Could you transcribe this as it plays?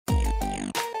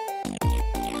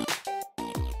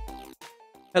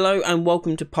Hello and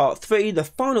welcome to part 3, the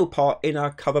final part in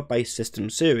our cover-based system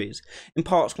series. In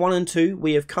parts 1 and 2,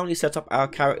 we have currently set up our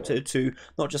character to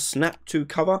not just snap to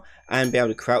cover and be able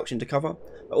to crouch into cover,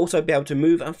 but also be able to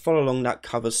move and follow along that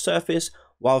cover's surface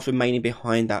whilst remaining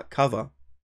behind that cover.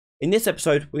 In this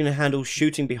episode, we're going to handle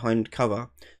shooting behind cover.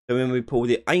 So when we pull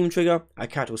the aim trigger, our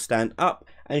character will stand up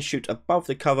and shoot above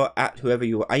the cover at whoever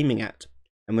you are aiming at.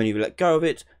 And when you let go of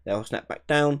it, they'll snap back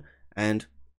down and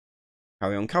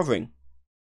carry on covering.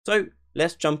 So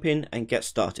let's jump in and get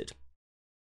started.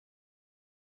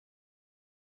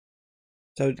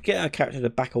 So to get our character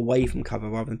to back away from cover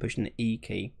rather than pushing the E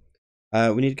key,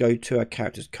 we need to go to our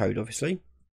character's code, obviously,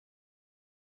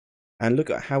 and look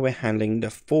at how we're handling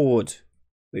the forward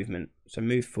movement. So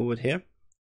move forward here,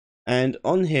 and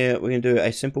on here we're going to do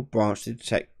a simple branch to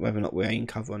detect whether or not we're in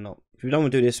cover or not. We don't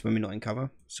want to do this when we're not in cover,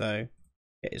 so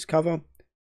get his cover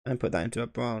and put that into a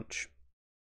branch,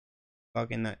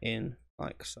 plugging that in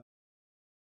like so.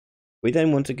 We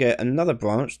then want to get another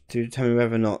branch to determine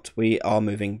whether or not we are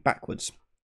moving backwards.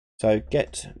 So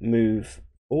get move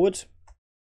forward,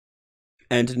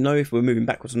 and to know if we're moving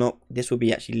backwards or not, this will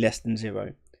be actually less than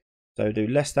 0. So do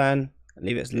less than and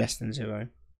leave it as less than 0,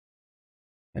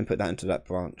 and put that into that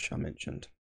branch I mentioned.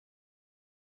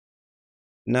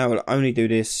 Now we'll only do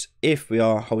this if we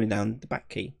are holding down the back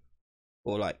key,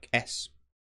 or like S.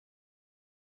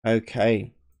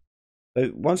 Okay. So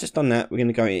once it's done that, we're going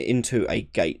to go into a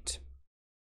gate.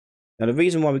 Now the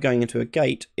reason why we're going into a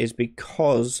gate is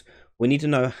because we need to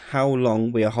know how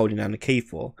long we are holding down the key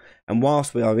for. And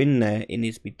whilst we are in there, it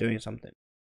needs to be doing something.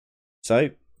 So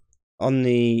on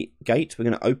the gate, we're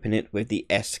going to open it with the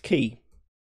S key.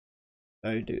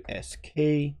 So do S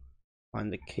key,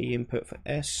 find the key input for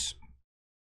S.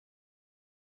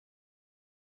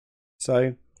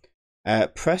 So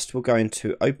pressed will go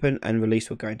into open and release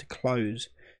will go into close.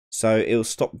 So it will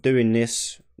stop doing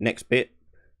this next bit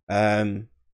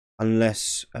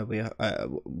unless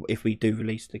if we do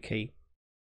release the key.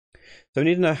 So we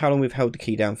need to know how long we've held the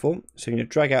key down for. So we're going to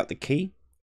drag out the key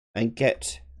and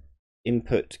get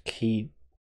input key.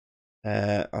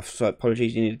 So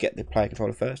apologies, you need to get the player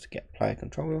controller first. Get player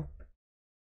controller,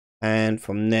 and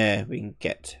from there we can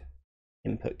get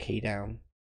input key down.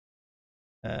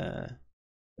 Time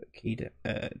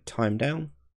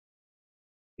down.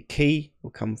 The key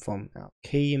will come from our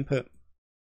key input,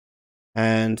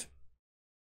 and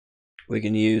we're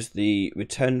going to use the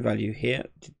return value here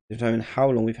to determine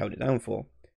how long we've held it down for.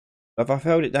 If I've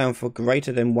held it down for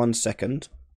greater than 1 second,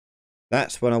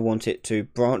 that's when I want it to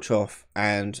branch off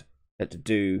and let it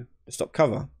do the stop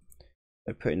cover.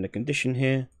 So put in the condition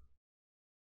here,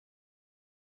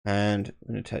 and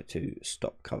I'm going to tell it to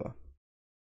stop cover.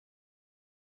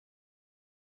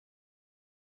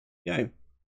 Go.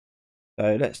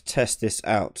 So let's test this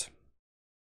out.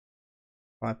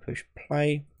 If I push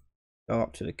play, go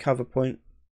up to the cover point,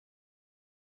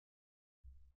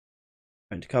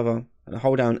 go into cover, and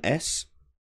hold down S,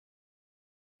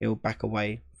 it'll back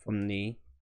away from the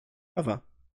cover.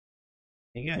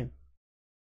 There you go.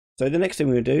 So the next thing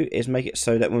we're going to do is make it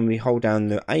so that when we hold down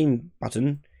the aim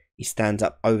button, he stands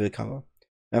up over the cover.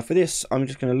 Now for this, I'm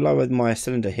just going to lower my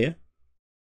cylinder here,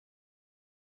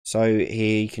 so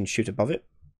he can shoot above it.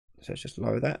 So let's just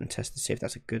lower that and test to see if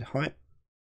that's a good height.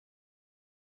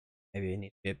 Maybe it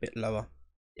needs to be a bit lower.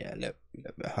 Yeah, a little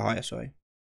bit higher, sorry.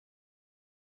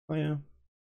 Higher.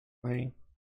 Higher.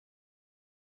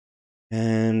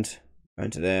 And go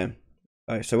into there.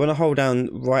 So when I hold down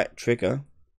right trigger,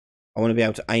 I want to be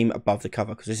able to aim above the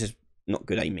cover because this is not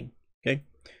good aiming. Okay.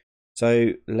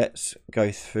 So let's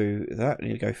go through that. We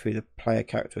need to go through the player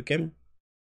character again.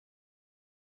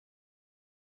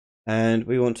 And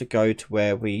we want to go to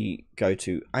where we go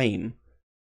to aim.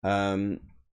 To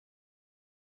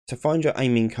find your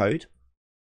aiming code,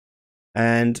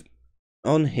 and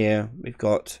on here we've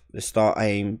got the start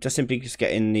aim. Just simply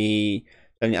get in the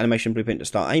animation blueprint to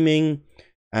start aiming,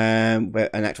 and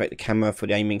activate the camera for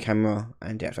the aiming camera,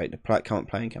 and deactivate the current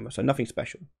playing camera. So nothing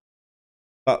special.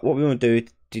 But what we want to do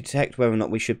is detect whether or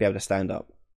not we should be able to stand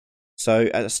up. So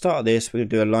at the start of this, we're going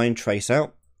to do a line trace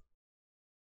out.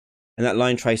 And that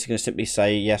line trace is going to simply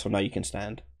say yes or no, you can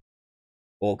stand,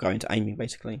 or go into aiming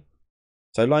basically.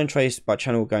 So line trace by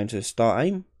channel will go into start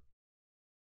aim,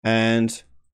 and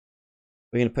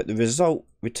we're going to put the result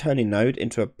returning node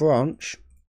into a branch,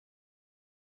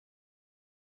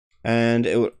 and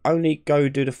it will only go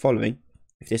do the following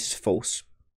if this is false.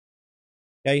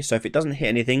 Okay, so if it doesn't hit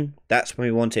anything, that's when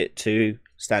we want it to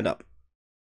stand up.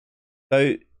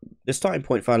 So the starting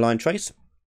point for our line trace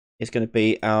is going to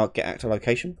be our get actor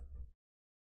location.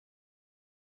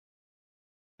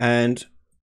 And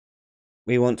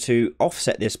we want to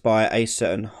offset this by a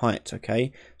certain height,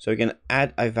 okay? So we're going to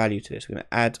add a value to this. We're going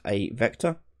to add a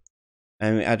vector,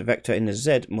 and we add a vector in the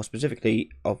Z, more specifically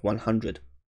of 100.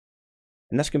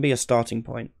 And that's going to be a starting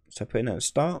point. So put in at the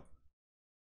start.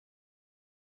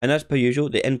 And as per usual,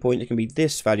 the endpoint can be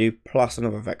this value plus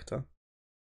another vector.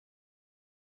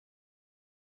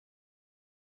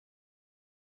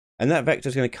 And that vector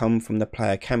is going to come from the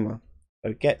player camera.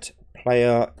 So get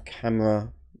player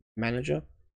camera manager.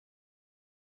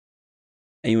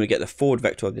 And you want to get the forward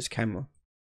vector of this camera.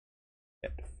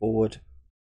 Get the forward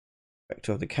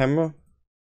vector of the camera.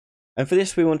 And for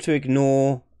this, we want to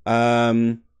ignore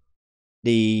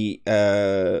the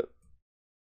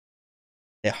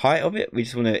height of it. We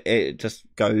just want to just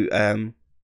go the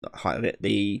height of it.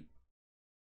 The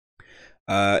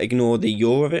ignore the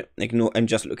yaw of it. Ignore and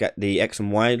just look at the X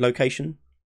and Y location,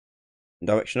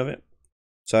 direction of it.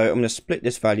 So I'm going to split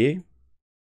this value,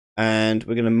 and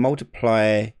we're going to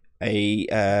multiply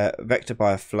a vector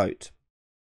by a float.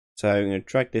 So I'm going to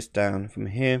drag this down from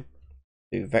here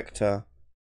to vector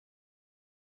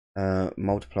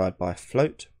multiplied by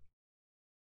float,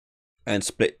 and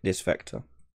split this vector.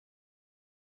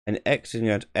 And X is going to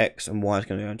go into X and Y is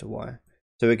going to go into Y.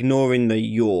 So ignoring the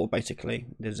yaw, basically,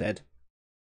 the Z.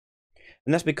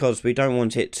 And that's because we don't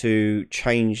want it to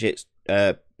change its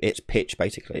pitch,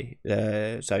 basically.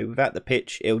 So without the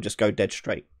pitch, it'll just go dead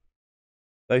straight.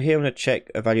 So here I'm going to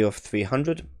check a value of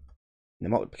 300 in the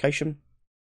multiplication,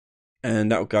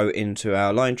 and that will go into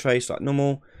our line trace like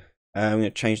normal. I'm going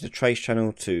to change the trace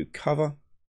channel to cover.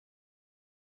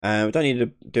 We don't need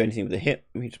to do anything with the hit.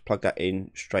 We just plug that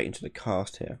in straight into the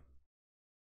cast here.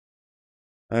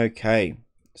 Okay,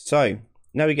 so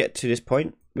now we get to this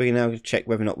point, we're now going to check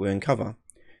whether or not we're in cover.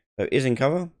 So it is in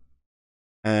cover,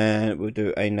 and we'll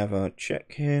do another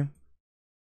check here.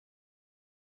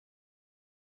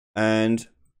 And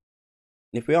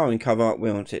if we are in cover,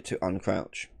 we want it to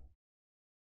uncrouch.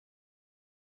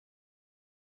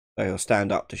 So he'll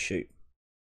stand up to shoot.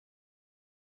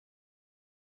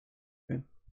 Okay.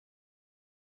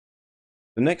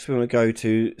 The next we want to go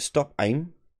to stop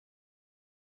aim.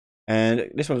 And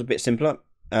this one's a bit simpler.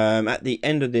 At the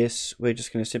end of this, we're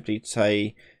just going to simply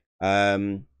say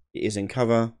it is in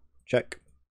cover. Check.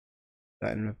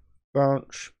 That in the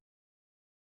branch.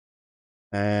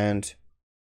 And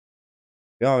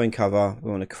we are in cover, we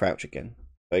want to crouch again.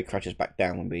 So he crouches back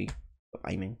down when we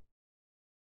stop aiming.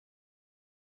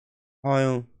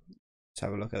 File. Let's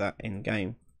have a look at that in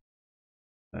game.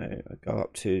 So I go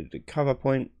up to the cover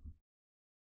point,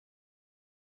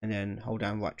 and then hold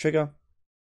down right trigger.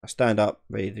 I stand up,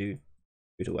 ready to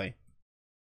shoot away.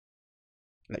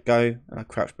 Let go, and I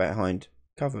crouch behind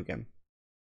cover again.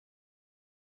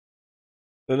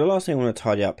 So the last thing I want to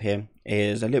tidy up here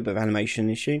is a little bit of animation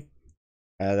issue.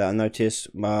 That I noticed.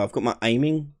 I've got my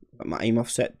aim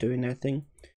offset doing their thing.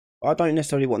 But I don't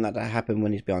necessarily want that to happen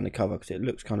when he's behind the cover, because it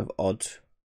looks kind of odd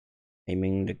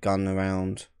aiming the gun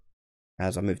around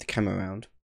as I move the camera around.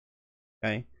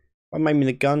 Okay, I'm aiming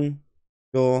the gun,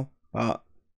 sure, but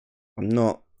I'm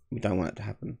not. We don't want it to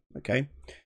happen. Okay,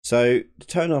 so to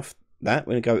turn off that,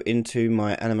 we're going to go into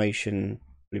my animation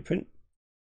blueprint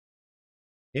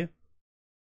here,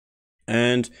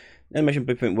 and animation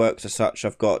blueprint works as such.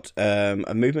 I've got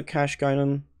a movement cache going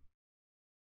on,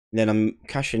 then I'm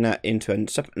caching that into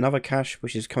another cache,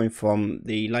 which is coming from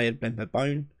the layered blend per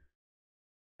bone,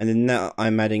 and then now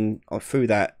I'm adding, or through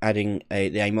that, adding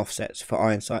the aim offsets for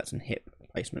iron sights and hip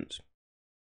placements.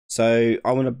 So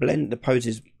I want to blend the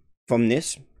poses from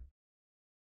this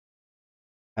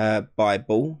by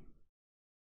ball,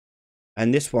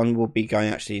 and this one will be going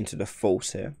actually into the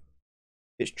false here.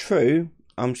 It's true.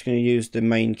 I'm just going to use the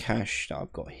main cache that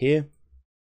I've got here,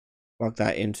 plug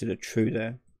that into the true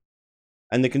there.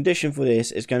 And the condition for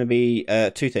this is going to be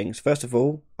two things. First of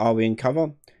all, are we in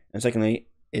cover? And secondly,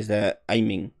 is there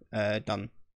aiming done?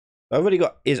 So I've already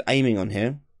got is aiming on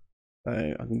here.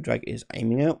 So I can drag is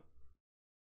aiming out.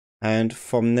 And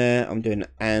from there, I'm doing an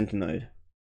and node.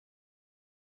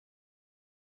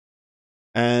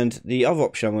 And the other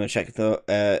option I'm going to check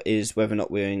is whether or not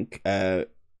we're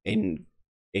in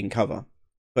cover.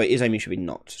 But is aiming should be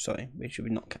not. Sorry, it should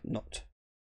be not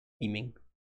aiming.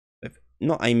 So if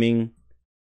not aiming,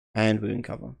 and we're in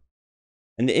cover.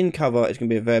 And the in cover is going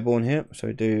to be a variable in here. So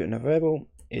we do another variable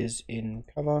is in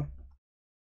cover.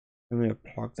 And we're going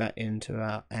to plug that into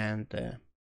our and there.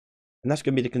 And that's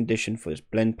going to be the condition for this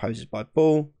blend poses by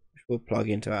ball, which we'll plug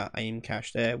into our aim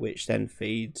cache there, which then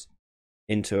feeds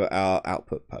into our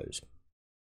output pose.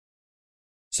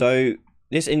 So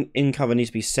this in cover needs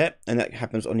to be set, and that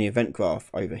happens on the event graph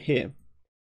over here.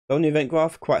 So on the event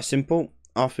graph, quite simple.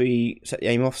 After we set the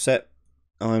aim offset,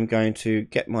 I'm going to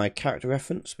get my character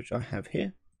reference, which I have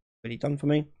here, already done for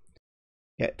me.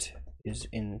 Get is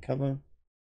in cover.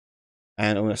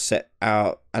 And I'm going to set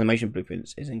our animation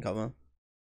blueprints is in cover.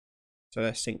 So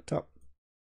they're synced up.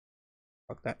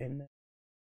 Plug that in there.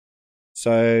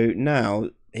 So now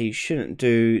he shouldn't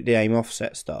do the aim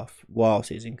offset stuff whilst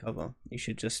he's in cover. He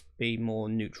should just be more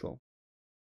neutral.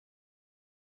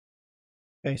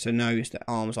 Okay, so notice that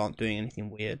arms aren't doing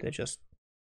anything weird. They're just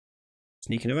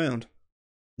sneaking around.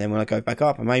 Then when I go back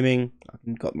up, I'm aiming.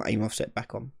 I've got my aim offset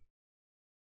back on.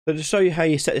 So to show you how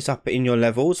you set this up in your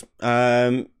levels,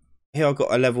 here I've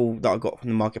got a level that I got from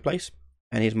the marketplace,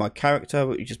 and here's my character that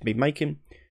we've just been making.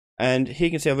 And here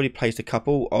you can see I've already placed a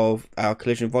couple of our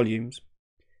collision volumes.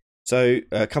 So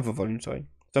cover volume, sorry.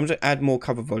 So I'm going to add more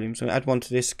cover volumes. So I'm going to add one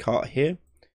to this cart here.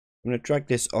 I'm going to drag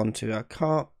this onto our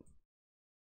cart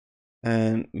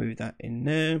and move that in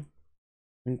there,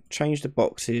 and change the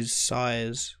box's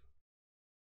size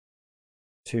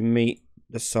to meet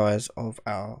the size of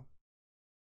our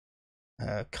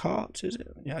cart. Is it?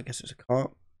 Yeah, I guess it's a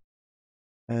cart.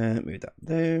 And move that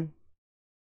there.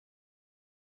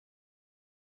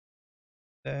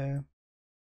 There.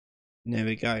 And there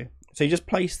we go. So you just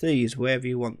place these wherever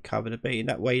you want cover to be, and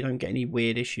that way you don't get any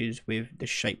weird issues with the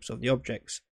shapes of the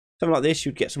objects. Something like this,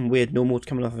 you'd get some weird normals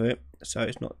coming off of it, so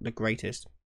it's not the greatest.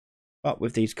 But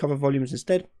with these cover volumes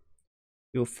instead,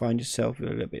 you'll find yourself with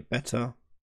a little bit better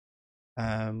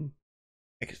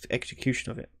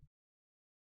execution of it.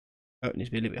 Oh, it needs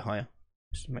to be a little bit higher.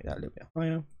 Just make that a little bit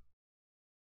higher.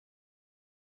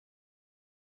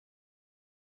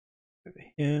 Over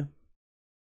here.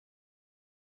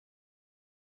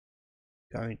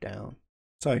 Going down.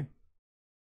 So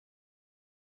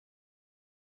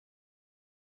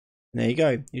there you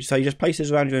go. So you just place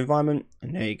this around your environment,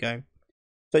 and there you go.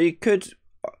 So you could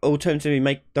alternatively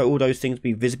make all those things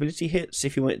be visibility hits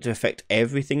if you want it to affect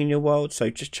everything in your world. So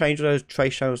just change all those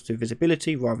trace channels to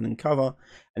visibility rather than cover,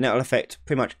 and that will affect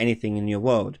pretty much anything in your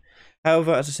world.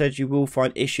 However, as I said, you will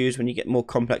find issues when you get more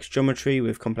complex geometry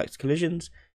with complex collisions.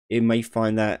 You may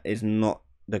find that is not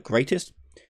the greatest.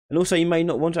 And also you may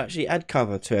not want to actually add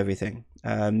cover to everything.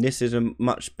 This is a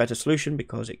much better solution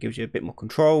because it gives you a bit more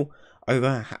control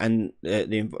over and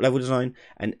the level design,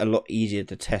 and a lot easier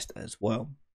to test as well.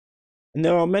 And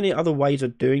there are many other ways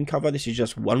of doing cover. This is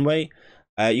just one way.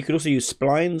 You could also use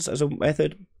splines as a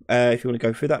method if you want to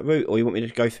go through that route, or you want me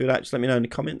to go through that, just let me know in the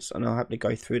comments and I'll happily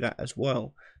go through that as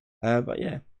well. But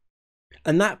yeah.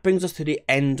 And that brings us to the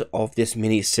end of this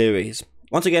mini series.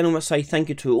 Once again, I want to say thank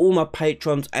you to all my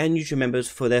patrons and YouTube members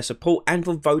for their support and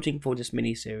for voting for this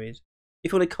mini-series.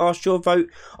 If you want to cast your vote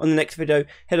on the next video,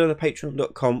 head on to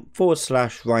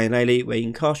patreon.com/Ryan Ailey, where you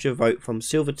can cast your vote from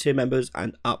silver tier members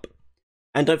and up.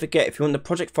 And don't forget, if you want the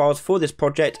project files for this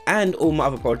project and all my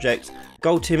other projects,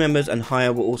 gold tier members and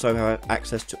higher will also have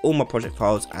access to all my project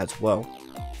files as well.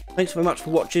 Thanks very much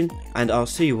for watching, and I'll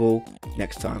see you all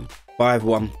next time. Bye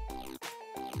everyone.